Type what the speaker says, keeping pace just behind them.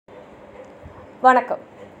வணக்கம்,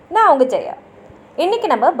 நான் உங்கள் ஜெயா. இன்றைக்கி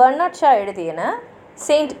நம்ம பெர்னார்ட் ஷா எழுதின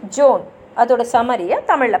செயின்ட் ஜோன் அதோட சம்மரியை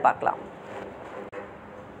தமிழில் பார்க்கலாம்.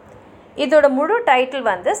 இதோட முழு டைட்டில்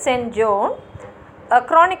வந்து Saint zone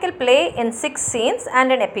chronicle play in 6 scenes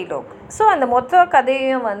and an epilogue. So அந்த மொத்த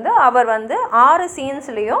கதையும் வந்து அவர் வந்து 6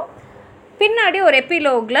 சீன்ஸ்லேயும் பின்னாடி ஒரு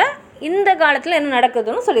எப்பிலோகில் இந்த காலத்தில் என்ன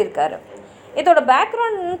நடக்குதுன்னு சொல்லியிருக்காரு. இதோட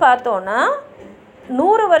பேக்ரவுண்ட்னு பார்த்தோன்னா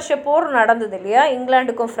 100 வருஷ போர் நடந்தது இல்லையா,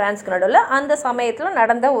 இங்கிலாந்துக்கும் ஃப்ரான்ஸுக்கும் நடுவில். அந்த சமயத்தில்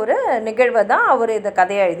நடந்த ஒரு நிகழ்வை தான் அவர் இதை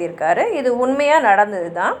கதையை எழுதியிருக்காரு. இது உண்மையாக நடந்தது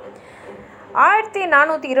தான்.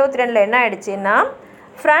 1422 என்ன ஆயிடுச்சுன்னா,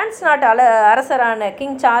 ஃப்ரான்ஸ் நாட்டு அரசரான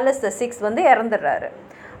கிங் சார்லஸ் VI வந்து இறந்துடுறாரு.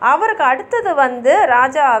 அவருக்கு அடுத்தது வந்து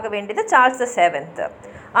ராஜா ஆக வேண்டியது சார்ல்ஸ் VII.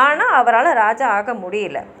 ஆனால் அவரால் ராஜா ஆக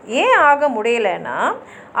முடியல. ஏன் ஆக முடியலைன்னா,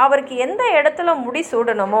 அவருக்கு எந்த இடத்துல முடி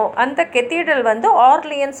சூடணுமோ அந்த கெத்தீட்ரல் வந்து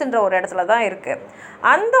ஆர்லியன்ஸுன்ற ஒரு இடத்துல தான் இருக்குது.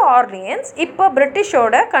 அந்த ஆர்லியன்ஸ் இப்போ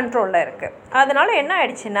பிரிட்டிஷோட கண்ட்ரோலில் இருக்குது. அதனால் என்ன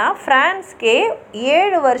ஆயிடுச்சுன்னா, ஃப்ரான்ஸ்கே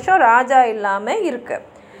 7 வருஷம் ராஜா இல்லாமல் இருக்குது.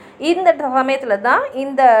 இந்த சமயத்தில் தான்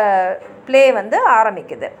இந்த ப்ளே வந்து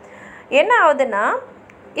ஆரம்பிக்குது. என்ன ஆகுதுன்னா,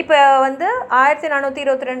 இப்போ வந்து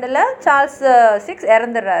 1422 சார்ல்ஸ் VI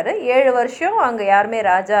இறந்துடுறாரு. 7 வருஷம் அங்கே யாருமே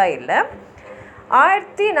ராஜா இல்லை.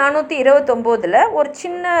 1429 ஒரு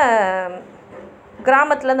சின்ன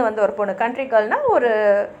கிராமத்துலேருந்து வந்த ஒரு பொண்ணு, கண்ட்ரி கேர்ள்னால் ஒரு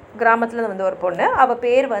கிராமத்துலேருந்து வந்த ஒரு பொண்ணு, அவள்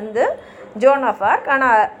பேர் வந்து ஜோன் ஆஃப் ஆர்க்.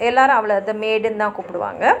 ஆனால் எல்லாரும் அவளை த மேடுன்னு தான்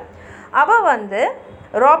கூப்பிடுவாங்க. அவள் வந்து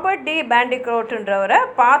ராபர்ட் டி பேண்டிக்ரோட்டுன்றவரை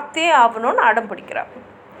பார்த்தே ஆகணும்னு அடம் பிடிக்கிறாள்.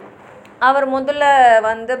 அவர் முதல்ல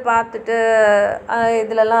வந்து பார்த்துட்டு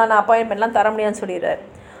இதிலலாம் நான் அப்பாயின்மெண்ட்லாம் தர முடியாதுன்னு சொல்லிடுறாரு.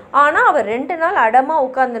 ஆனால் அவர் 2 நாள் அடமாக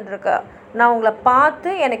உட்காந்துட்டுருக்கா, நான் உங்களை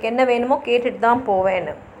பார்த்து எனக்கு என்ன வேணுமோ கேட்டுட்டு தான்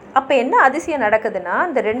போவேன்னு. அப்போ என்ன அதிசயம் நடக்குதுன்னா,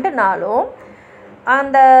 அந்த 2 நாளும்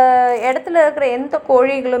அந்த இடத்துல இருக்கிற எந்த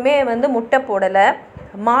கோழிகளுமே வந்து முட்டை போடலை,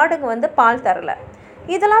 மாடுங்க வந்து பால் தரலை.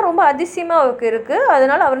 இதெல்லாம் ரொம்ப அதிசயமாக அவருக்கு இருக்குது.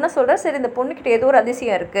 அதனால் அவர் என்ன சொல்கிறார், சரி இந்த பொண்ணுக்கிட்ட ஏதோ ஒரு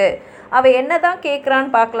அதிசயம் இருக்குது, அவள் என்ன தான் கேட்குறான்னு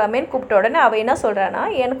பார்க்கலாமேன்னு கூப்பிட்ட உடனே அவள் என்ன சொல்கிறான்னா,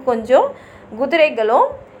 எனக்கு கொஞ்சம் குதிரைகளும்,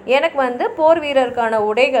 எனக்கு வந்து போர் வீரருக்கான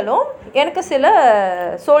உடைகளும், எனக்கு சில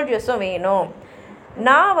சோல்ஜர்ஸும் வேணும்.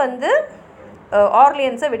 நான் வந்து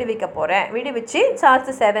ஆர்லியன்ஸை விடுவிக்க போகிறேன், விடுவிச்சு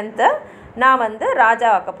சார்ல்ஸ் VII நான் வந்து ராஜா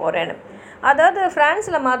ஆக்க போகிறேன்னு. அதாவது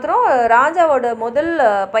ஃப்ரான்ஸில் மாத்திரம் ராஜாவோட முதல்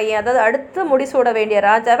பையன், அதாவது அடுத்து முடிசூட வேண்டிய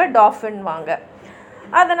ராஜாவை டாஃபின் வாங்க.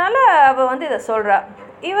 அதனால் அவள் வந்து இதை சொல்கிறா.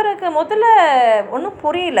 இவருக்கு முதல்ல ஒன்றும்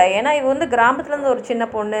புரியல. ஏன்னா இவ வந்து கிராமத்துலேருந்து ஒரு சின்ன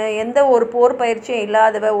பொண்ணு, எந்த ஒரு போர் பயிற்சியும்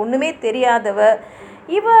இல்லாதவ, ஒன்றுமே தெரியாதவ,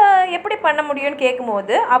 இவ எப்படி பண்ண முடியும்னு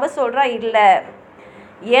கேட்கும்போது அவள் சொல்கிறா, இல்லை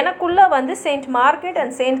எனக்குள்ளே வந்து Saint Margaret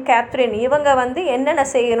and Saint Catherine இவங்க வந்து என்னென்ன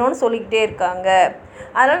செய்யணும்னு சொல்லிக்கிட்டே இருக்காங்க.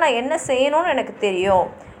 அதனால் நான் என்ன செய்யணும்னு எனக்கு தெரியும்.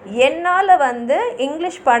 என்னால் வந்து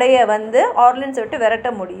இங்கிலீஷ் படையை வந்து ஆர்லியன்ஸை விட்டு விரட்ட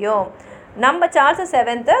முடியும், நம்ம சார்ல்ஸ்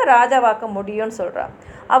VII ராஜாவாக்க முடியும்னு சொல்கிறான்.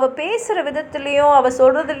 அவள் பேசுகிற விதத்துலேயும் அவள்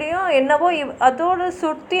சொல்கிறதுலேயும் என்னவோ அதோடு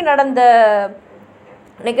சுற்றி நடந்த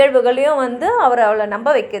நிகழ்வுகளையும் வந்து அவளை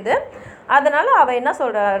நம்ப வைக்குது. அதனால் அவள் என்ன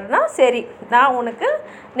சொல்கிறாருன்னா, சரி நான் உனக்கு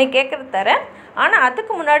நீ கேட்குறது தரேன், ஆனால்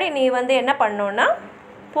அதுக்கு முன்னாடி நீ வந்து என்ன பண்ணோன்னா,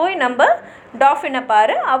 போய் நம்ம டாஃபினை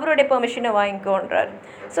பாரு, அவருடைய பெர்மிஷனை வாங்கிக்கோன்றார்.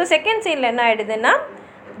 ஸோ செகண்ட் சீனில் என்ன ஆகிடுதுன்னா,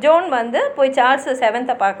 ஜோன் வந்து போய் சார்ல்ஸ்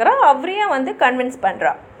VII பார்க்குறா, அவரையும் வந்து கன்வின்ஸ்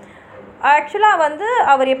பண்ணுறா. ஆக்சுவலாக வந்து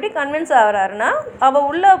அவர் எப்படி கன்வின்ஸ் ஆகிறாருன்னா, அவள்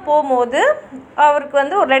உள்ளே போகும்போது அவருக்கு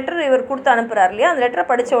வந்து ஒரு லெட்டர் இவர் கொடுத்து அனுப்புகிறார் இல்லையா, அந்த லெட்டரை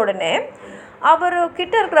படித்த உடனே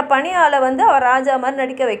அவர்கிட்ட இருக்கிற பணியாளை வந்து அவர் ராஜா மாதிரி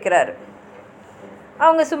நடிக்க வைக்கிறாரு.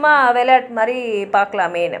 அவங்க சும்மா விளையாட்டு மாதிரி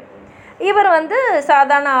பார்க்கலாமேன்னு. இவர் வந்து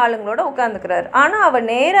சாதாரண ஆளுங்களோட உட்காந்துக்கிறாரு. ஆனால் அவள்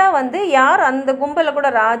நேராக வந்து யார் அந்த கும்பலில் கூட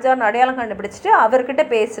ராஜான்னு அடையாளம் கண்டுபிடிச்சிட்டு அவர்கிட்ட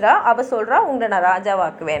பேசுகிறா. அவள் சொல்கிறா, உங்களை நான்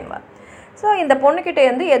ராஜாவாக்குவேன்வா. ஸோ இந்த பொண்ணுக்கிட்ட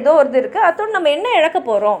வந்து ஏதோ ஒரு இது இருக்குது. அதோடு நம்ம என்ன இழக்க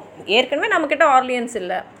போகிறோம், ஏற்கனவே நம்மக்கிட்ட ஆர்லியன்ஸ்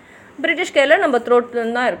இல்லை, பிரிட்டிஷ் கையில் நம்ம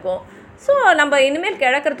த்ரோட்லேருந்து தான் இருக்கோம். ஸோ நம்ம இனிமேல்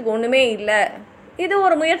கிழக்கிறதுக்கு ஒன்றுமே இல்லை, இது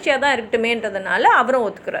ஒரு முயற்சியாக தான் இருக்கட்டுமேன்றதுனால அவரும்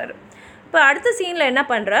ஒத்துக்கிறாரு. இப்போ அடுத்த சீனில் என்ன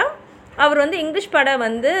பண்ணுறா, அவர் வந்து இங்கிலீஷ் படை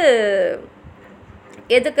வந்து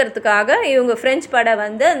எதுக்கிறதுக்காக இவங்க ஃப்ரெஞ்ச் படை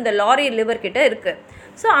வந்து அந்த லாரி லிவர்கிட்ட இருக்குது.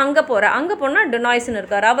 ஸோ அங்கே போகிறா. அங்கே போனால் டொனாய்ஸ்னு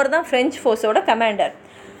இருக்கார், அவர் தான் ஃப்ரெஞ்ச் ஃபோர்ஸோட கமாண்டர்.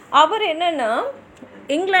 அவர் என்னென்னா,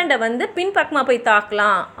 இங்கிலாண்டை வந்து பின்பக்கமாக போய்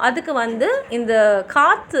தாக்கலாம், அதுக்கு வந்து இந்த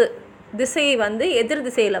காற்று திசை வந்து எதிர்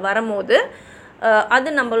திசையில் வரும்போது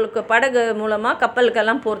அது நம்மளுக்கு படகு மூலமாக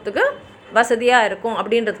கப்பலுக்கெல்லாம் போகிறதுக்கு வசதியாக இருக்கும்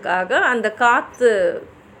அப்படின்றதுக்காக அந்த காற்று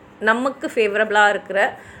நமக்கு ஃபேவரபுளாக இருக்கிற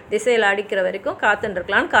திசையில் அடிக்கிற வரைக்கும்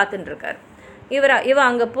காத்துட்டுருக்கலான்னு காத்துட்டுருக்கார். இவ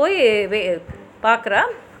அங்கே போய் பார்க்குறா.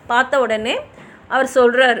 பார்த்த உடனே அவர்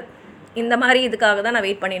சொல்கிறார், இந்த மாதிரி இதுக்காக தான் நான்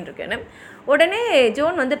வெயிட் பண்ணிட்டுருக்கேன்னு. உடனே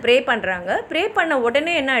ஜோன் வந்து ப்ரே பண்ணுறாங்க. ப்ரே பண்ண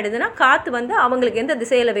உடனே என்ன ஆகிடுதுன்னா, காற்று வந்து அவங்களுக்கு எந்த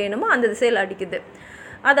திசையில் வேணுமோ அந்த திசையில் அடிக்குது.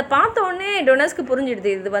 அதை பார்த்த உடனே டொனஸ்க்கு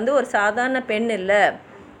புரிஞ்சிடுது, இது வந்து ஒரு சாதாரண பெண் இல்லை,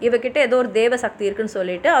 இவகிட்ட ஏதோ ஒரு தேவ சக்தி இருக்குன்னு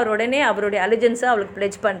சொல்லிட்டு அவர் உடனே அவருடைய அலிஜென்ஸை அவளுக்கு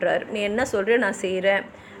பிளெஜ் பண்ணுறாரு. நீ என்ன சொல்கிறியோ நான் செய்கிறேன்,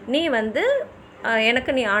 நீ வந்து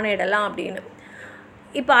எனக்கு நீ ஆணையிடலாம் அப்படின்னு.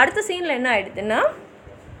 இப்போ அடுத்த சீனில் என்ன ஆகிடுதுன்னா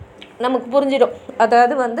நமக்கு புரிஞ்சிடும்,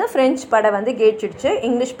 அதாவது வந்து ஃப்ரெஞ்ச் படை வந்து ஜெயிச்சிடுச்சு,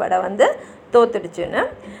 இங்கிலீஷ் படை வந்து தோத்துடுச்சுன்னு.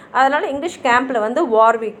 அதனால் இங்கிலீஷ் கேம்பில் வந்து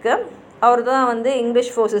வார்விக்கு அவர் தான் வந்து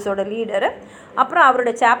இங்கிலீஷ் ஃபோர்ஸஸோட லீடரு, அப்புறம்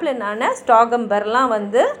அவரோட சாப்ளினான ஸ்டாகம்பர்லாம்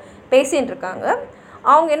வந்து பேசிகிட்டு இருக்காங்க.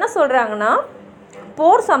 அவங்க என்ன சொல்கிறாங்கன்னா,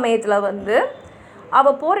 போர் சமயத்தில் வந்து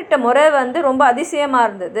அவள் போரிட்ட முறை வந்து ரொம்ப அதிசயமாக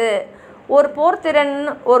இருந்தது. ஒரு போர் திறன்,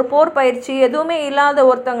 ஒரு போர் பயிற்சி எதுவுமே இல்லாத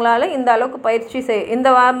ஒருத்தங்களால் இந்த அளவுக்கு பயிற்சி இந்த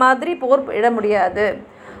மாதிரி போர் இட முடியாது.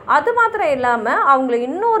 அது மாத்திரம் இல்லாமல் அவங்கள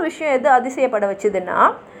இன்னொரு விஷயம் எது அதிசயப்பட வச்சுதுன்னா,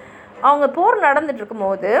 அவங்க போர் நடந்துட்டு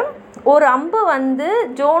இருக்கும்போது ஒரு அம்பு வந்து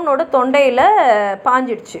ஜோனோட தொண்டையில்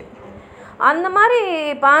பாஞ்சிடுச்சு. அந்த மாதிரி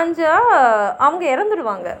பாஞ்சா அவங்க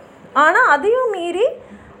இறந்துடுவாங்க. ஆனால் அதையும் மீறி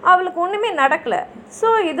அவளுக்கு ஒன்றுமே நடக்கலை. ஸோ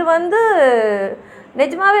இது வந்து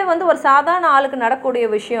நிஜமாகவே வந்து ஒரு சாதாரண ஆளுக்கு நடக்கக்கூடிய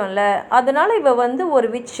விஷயம் இல்லை. அதனால் இவ வந்து ஒரு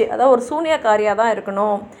விட்ச், அதாவது ஒரு சூனியக்காரியாக தான்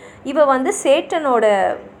இருக்கணும். இவ வந்து சேட்டனோட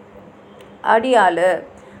அடியாள்.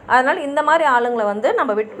 அதனால் இந்த மாதிரி ஆளுங்களை வந்து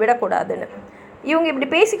நம்ம விடக்கூடாதுன்னு இவங்க இப்படி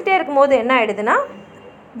பேசிக்கிட்டே இருக்கும்போது என்ன ஆகிடுதுன்னா,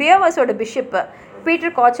 பியவர்ஸோட பிஷப்பு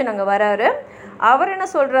பீட்டர் காட்சன் அங்கே வராரு. அவர் என்ன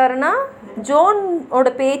சொல்கிறாருன்னா, ஜோனோட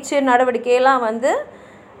பேச்சு நடவடிக்கையெல்லாம் வந்து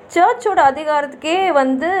சர்ச்சோட அதிகாரத்துக்கே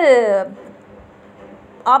வந்து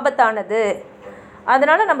ஆபத்தானது,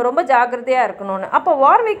 அதனால் நம்ம ரொம்ப ஜாக்கிரதையாக இருக்கணும்னு. அப்போ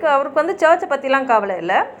வார்விக் அவருக்கு வந்து சர்ச்சை பற்றிலாம் கவலை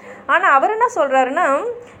இல்லை. ஆனால் அவர் என்ன சொல்கிறாருன்னா,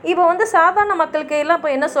 இப்போ வந்து சாதாரண மக்களுக்கு எல்லாம் இப்போ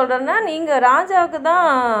என்ன சொல்கிறாருன்னா, நீங்கள் ராஜாவுக்கு தான்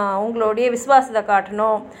உங்களுடைய விசுவாசத்தை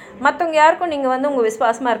காட்டணும், மற்றவங்க யாருக்கும் நீங்கள் வந்து உங்கள்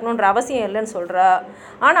விசுவாசமாக இருக்கணுன்ற அவசியம் இல்லைன்னு சொல்கிறா.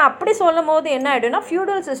 ஆனால் அப்படி சொல்லும் போது என்ன ஆகிடும்னா,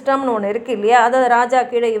 ஃபியூடல் சிஸ்டம்னு ஒன்று இருக்குது இல்லையா, அதாவது ராஜா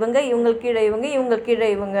கீழே இவங்க, இவங்களுக்கு கீழே இவங்க, இவங்களுக்கு கீழே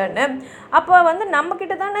இவங்கன்னு. அப்போ வந்து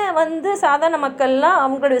நம்மக்கிட்ட தானே வந்து சாதாரண மக்கள்லாம்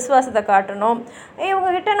அவங்களோட விசுவாசத்தை காட்டணும்.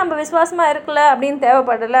 இவங்ககிட்ட நம்ம விசுவாசமாக இருக்கல அப்படின்னு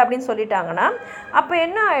தேவைப்படலை அப்படின்னு சொல்லிட்டாங்கன்னா, அப்போ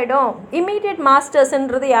என்ன ஆகிடும், இம்மீடியட்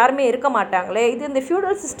மாஸ்டர்ஸ்ன்றது யாருமே இருக்க மாட்டாங்களே, இது இந்த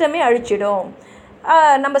ஃபியூடல் சிஸ்டமே அழிச்சிடும்,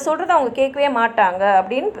 நம்ம சொல்கிறத அவங்க கேட்கவே மாட்டாங்க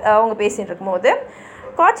அப்படின்னு அவங்க பேசிகிட்டு இருக்கும்போது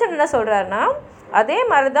காட்சன் என்ன சொல்கிறாருன்னா, அதே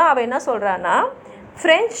மாதிரி தான் அவள் என்ன சொல்கிறான்னா,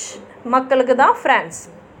 ஃப்ரெஞ்ச் மக்களுக்கு தான் ஃப்ரான்ஸ்,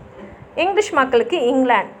 இங்கிலீஷ் மக்களுக்கு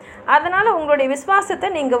இங்கிலாந்து, அதனால் உங்களுடைய விசுவாசத்தை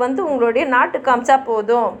நீங்கள் வந்து உங்களுடைய நாட்டுக்கு காமிச்சா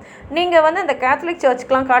போதும், நீங்கள் வந்து இந்த கேத்தலிக்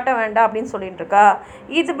சர்ச்சுக்கெலாம் காட்ட வேண்டாம் அப்படின்னு சொல்லிட்டு இருக்கா.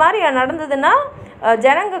 இது மாதிரி நடந்ததுன்னா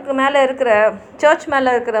ஜனங்களுக்கு மேலே இருக்கிற, சர்ச் மேலே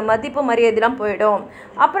இருக்கிற மதிப்பு மரியாதைலாம் போயிடும்,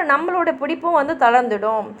 அப்புறம் நம்மளோட பிடிப்பும் வந்து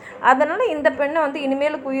தளர்ந்துடும். அதனால் இந்த பெண்ணை வந்து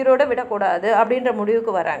இனிமேலுக்கு உயிரோடு விடக்கூடாது அப்படின்ற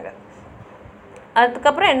முடிவுக்கு வராங்க.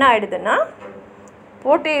 அதுக்கப்புறம் என்ன ஆகிடுதுன்னா,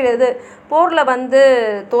 போரில் வந்து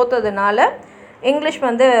தோற்றதுனால இங்கிலீஷ்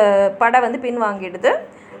வந்து படை வந்து பின்வாங்கிடுது.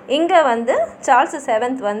 இங்கே வந்து சார்ல்ஸ்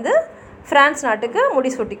 7 வந்து ஃப்ரான்ஸ் நாட்டுக்கு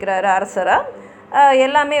முடிசூட்டிக்கிறாரு அரசராக.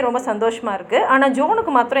 எல்லாமே ரொம்ப சந்தோஷமாக இருக்குது. ஆனால்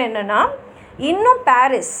ஜோனுக்கு மாத்திரம் என்னென்னா, இன்னும்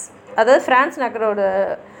பாரிஸ், அதாவது ஃப்ரான்ஸ் நகரோட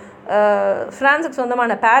ஃப்ரான்ஸுக்கு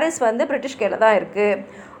சொந்தமான பாரிஸ் வந்து பிரிட்டிஷ் கையில் தான் இருக்குது.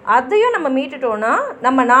 அதையும் நம்ம மீட்டுட்டோன்னா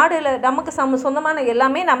நம்ம நாடில் நமக்கு சொந்தமான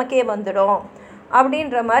எல்லாமே நமக்கே வந்துடும்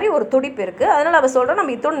அப்படின்ற மாதிரி ஒரு துடிப்பு இருக்குது. அதனால் அவள் சொல்கிறோம்,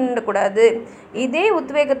 நம்ம இதோடு நின்றக்கூடாது, இதே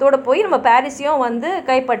உத்வேகத்தோடு போய் நம்ம பாரிஸையும் வந்து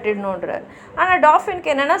கைப்பற்றிடணுன்றார். ஆனால்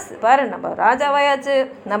டாஃபினுக்கு என்னென்னா, பாரு நம்ம ராஜாவாயாச்சு,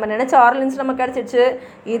 நம்ம நினச்ச ஆர்லின்ஸ் நமக்கு கிடச்சிச்சு,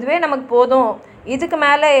 இதுவே நமக்கு போதும், இதுக்கு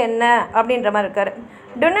மேலே என்ன அப்படின்ற மாதிரி இருக்கார்.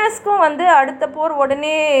 டுனஸ்க்கும் வந்து அடுத்த போர்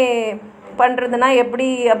உடனே பண்ணுறதுனா எப்படி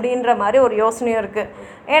அப்படின்ற மாதிரி ஒரு யோசனையும் இருக்குது.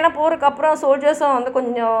 ஏன்னா போருக்கு அப்புறம் சோல்ஜர்ஸும் வந்து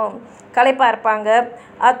கொஞ்சம் களைப்பாக இருப்பாங்க.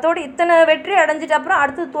 அதோடு இத்தனை வெற்றி அடைஞ்சிட்டு அப்புறம்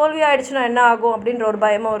அடுத்து தோல்வி ஆகிடுச்சுன்னா என்ன ஆகும் அப்படின்ற ஒரு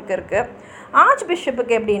பயமும் இருக்குது. ஆர்ச்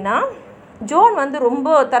பிஷப்புக்கு எப்படின்னா, ஜோன் வந்து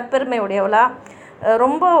ரொம்ப தற்பெருமை உடையவளா,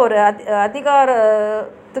 ரொம்ப ஒரு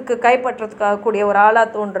அதிகாரத்துக்கு கைப்பற்றதுக்காக கூடிய ஒரு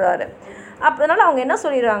ஆளாக தோன்றுறாரு. அதனால் அவங்க என்ன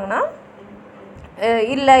சொல்லிடுறாங்கன்னா,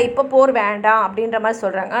 இல்லை இப்போ போர் வேண்டாம் அப்படின்ற மாதிரி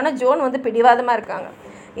சொல்கிறாங்க. ஆனால் ஜோன் வந்து பிடிவாதமாக இருக்காங்க,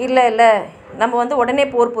 இல்லை நம்ம வந்து உடனே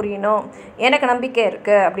போர் புரியணும், எனக்கு நம்பிக்கை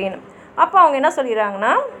இருக்குது அப்படின்னு. அப்போ அவங்க என்ன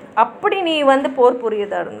சொல்லிடுறாங்கன்னா, அப்படி நீ வந்து போர்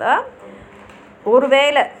புரியதா இருந்தால்,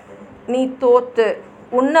 ஒருவேளை நீ தோற்று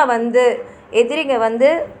உன்னை வந்து எதிரிங்க வந்து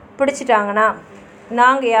பிடிச்சிட்டாங்கன்னா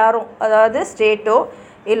நாங்கள் யாரும், அதாவது ஸ்டேட்டோ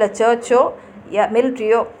இல்லை சர்ச்சோ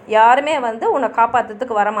மிலிட்ரியோ யாருமே வந்து உன்னை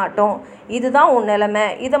காப்பாற்றுறதுக்கு வரமாட்டோம், இதுதான் உன் நிலைமை,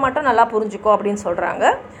 இதை மட்டும் நல்லா புரிஞ்சுக்கோ அப்படின்னு சொல்கிறாங்க.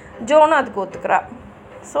 ஜோனும் அதுக்கு ஒத்துக்கிறா.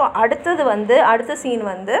 ஸோ அடுத்த சீன்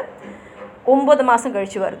வந்து 9 மாதம்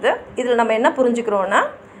கழித்து வருது. இதில் நம்ம என்ன புரிஞ்சுக்கிறோன்னா,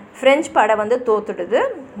 ஃப்ரெஞ்ச் படை வந்து தோத்துடுது,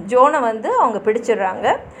 ஜோனை வந்து அவங்க பிடிச்சிடுறாங்க,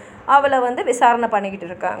 அவளை வந்து விசாரணை பண்ணிக்கிட்டு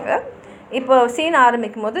இருக்காங்க. இப்போ சீன்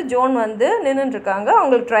ஆரம்பிக்கும் போது ஜோன் வந்து நின்றுட்டுருக்காங்க,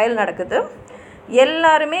 அவங்களுக்கு ட்ரையல் நடக்குது.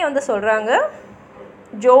 எல்லாருமே வந்து சொல்கிறாங்க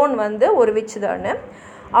ஜோன் வந்து ஒரு விட்ச் தான்னு.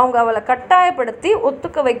 அவங்க அவளை கட்டாயப்படுத்தி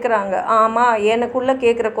ஒத்துக்க வைக்கிறாங்க. ஆமாம், எனக்குள்ளே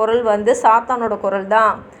கேட்குற குரல் வந்து சாத்தானோட குரல்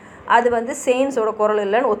தான், அது வந்து செயின்ஸோட குரல்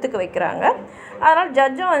இல்லைன்னு ஒத்துக்க வைக்கிறாங்க. அதனால்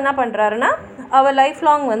ஜட்ஜும் என்ன பண்ணுறாருன்னா அவள் லைஃப்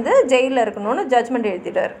லாங் வந்து ஜெயிலில் இருக்கணும்னு ஜட்ஜ்மெண்ட்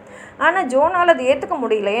எழுதிட்டார். ஆனால் ஜோனால் அது ஏற்றுக்க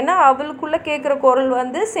முடியல. ஏன்னா அவளுக்குள்ளே கேட்குற குரல்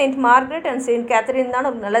வந்து Saint Margaret and Saint Catherine தான்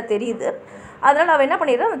நல்லா தெரியுது. அதனால் அவள் என்ன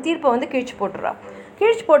பண்ணிடுறா, அந்த தீர்ப்பை வந்து கிழிச்சு போட்டுறான்.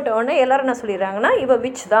 கிழிச்சு போட்டவுடனே எல்லோரும் என்ன சொல்லிடுறாங்கன்னா இவள்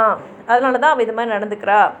விச் தான், அதனால தான் அவள் இது மாதிரி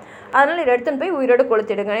நடந்துக்கிறா, அதனால் இதை எடுத்துன்னு போய் உயிரோடு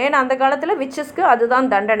கொளுத்திடுங்க. ஏன்னா அந்த காலத்தில் விச்சஸ்க்கு அதுதான்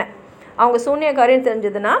தண்டனை. அவங்க சூனியக்காரின்னு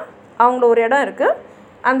தெரிஞ்சதுன்னா அவங்கள ஒரு இடம் இருக்குது,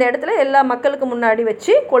 அந்த இடத்துல எல்லா மக்களுக்கு முன்னாடி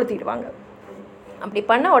வச்சு கொளுத்திடுவாங்க. அப்படி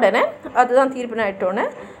பண்ண உடனே அதுதான் தீர்ப்புன்னு ஆகிட்டோன்னே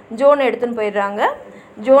ஜோனை எடுத்துன்னு போயிடுறாங்க.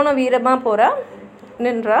 ஜோனை வீரமாக போகிறா,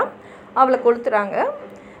 நின்றா, அவளை கொளுத்துறாங்க.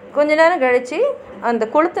 கொஞ்ச நேரம் கழித்து அந்த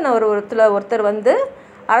கொளுத்தினவர் ஒருத்தர் வந்து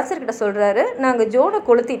அரசர்கிட்ட சொல்கிறாரு, நாங்கள் ஜோனை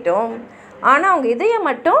கொளுத்திட்டோம், ஆனால் அவங்க இதயம்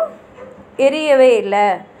மட்டும் எரியவே இல்லை,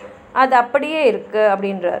 அது அப்படியே இருக்குது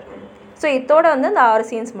அப்படின்றார். ஸோ இதோட வந்து அந்த 6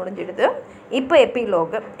 சீன்ஸ் முடிஞ்சிடுது. இப்போ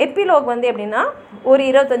எப்பிலோக் வந்து எப்படின்னா ஒரு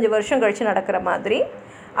 25 வருஷம் கழித்து நடக்கிற மாதிரி.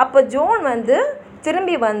 அப்போ ஜோன் வந்து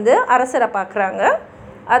திரும்பி வந்து அரசரை பார்க்குறாங்க,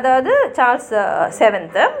 அதாவது சார்ல்ஸ்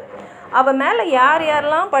 7th. அவள் மேலே யார்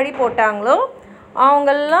யாரெல்லாம் பழி போட்டாங்களோ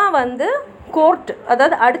அவங்கெல்லாம் வந்து கோர்ட்,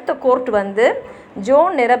 அதாவது அடுத்த கோர்ட் வந்து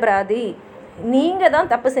ஜோன் நிரபராதி, நீங்கள் தான்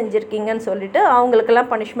தப்பு செஞ்சுருக்கீங்கன்னு சொல்லிட்டு அவங்களுக்கெல்லாம்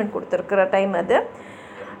பனிஷ்மெண்ட் கொடுத்துருக்குற டைம் அது.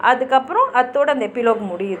 அதுக்கப்புறம் அதோட அந்த எப்பிலோக்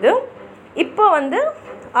முடியுது. இப்போ வந்து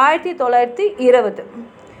 1920.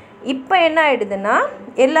 இப்போ என்ன ஆகிடுதுன்னா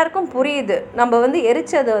எல்லாருக்கும் புரியுது, நம்ம வந்து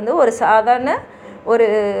எரிச்சது வந்து ஒரு சாதாரண ஒரு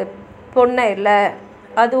பொண்ணை இல்லை,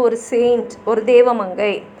 அது ஒரு செயின்ட், ஒரு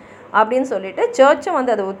தேவமங்கை அப்படின்னு சொல்லிட்டு சர்ச்சும்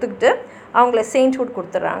வந்து அதை ஒத்துக்கிட்டு அவங்கள செயின்ட்ஹுட்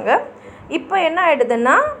கொடுத்துட்றாங்க. இப்போ என்ன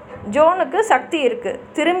ஆகிடுதுன்னா ஜோனுக்கு சக்தி இருக்குது,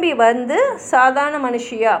 திரும்பி வந்து சாதாரண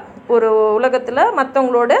மனுஷியாக ஒரு உலகத்தில்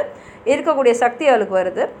மற்றவங்களோட இருக்கக்கூடிய சக்தி அவளுக்கு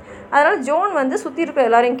வருது. அதனால் ஜோன் வந்து சுற்றி இருக்கிற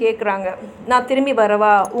எல்லாரையும் கேட்குறாங்க, நான் திரும்பி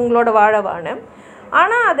வரவா, உங்களோட வாழவான்னு.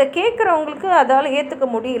 ஆனால் அதை கேட்குறவங்களுக்கு அதால் ஏற்றுக்க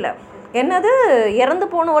முடியல. என்னது, இறந்து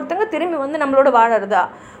போன ஒருத்தங்க திரும்பி வந்து நம்மளோட வாழறதா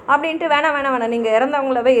அப்படின்ட்டு, வேணாம் நீங்கள்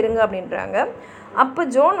இறந்தவங்களவே இருங்க அப்படின்றாங்க. அப்போ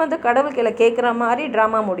ஜோன் வந்து கடவுள் கீழே கேட்குற மாதிரி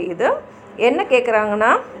ட்ராமா முடியுது. என்ன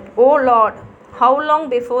கேட்குறாங்கன்னா, ஓ Lord, how long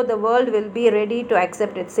before the world will be ready to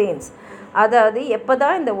accept it chains, அதாவது எப்போ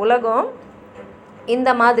தான் இந்த உலகம் இந்த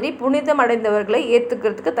மாதிரி புனிதம் அடைந்தவர்களை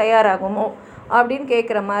ஏற்றுக்கிறதுக்கு தயாராகுமோ அப்படின்னு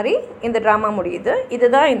கேட்குற மாதிரி இந்த ட்ராமா முடியுது.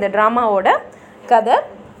 இதுதான் இந்த ட்ராமாவோட கதை.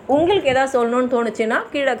 உங்களுக்கு எதாவது சொல்லணும்னு தோணுச்சுன்னா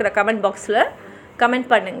கீழே இருக்கிற கமெண்ட் பாக்ஸில் கமெண்ட்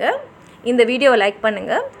பண்ணுங்கள். இந்த வீடியோவை லைக்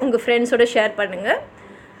பண்ணுங்கள், உங்கள் ஃப்ரெண்ட்ஸோடு ஷேர் பண்ணுங்கள்.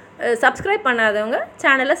 சப்ஸ்கிரைப் பண்ணாதவங்க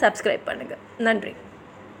சேனலை சப்ஸ்கிரைப் பண்ணுங்கள். நன்றி.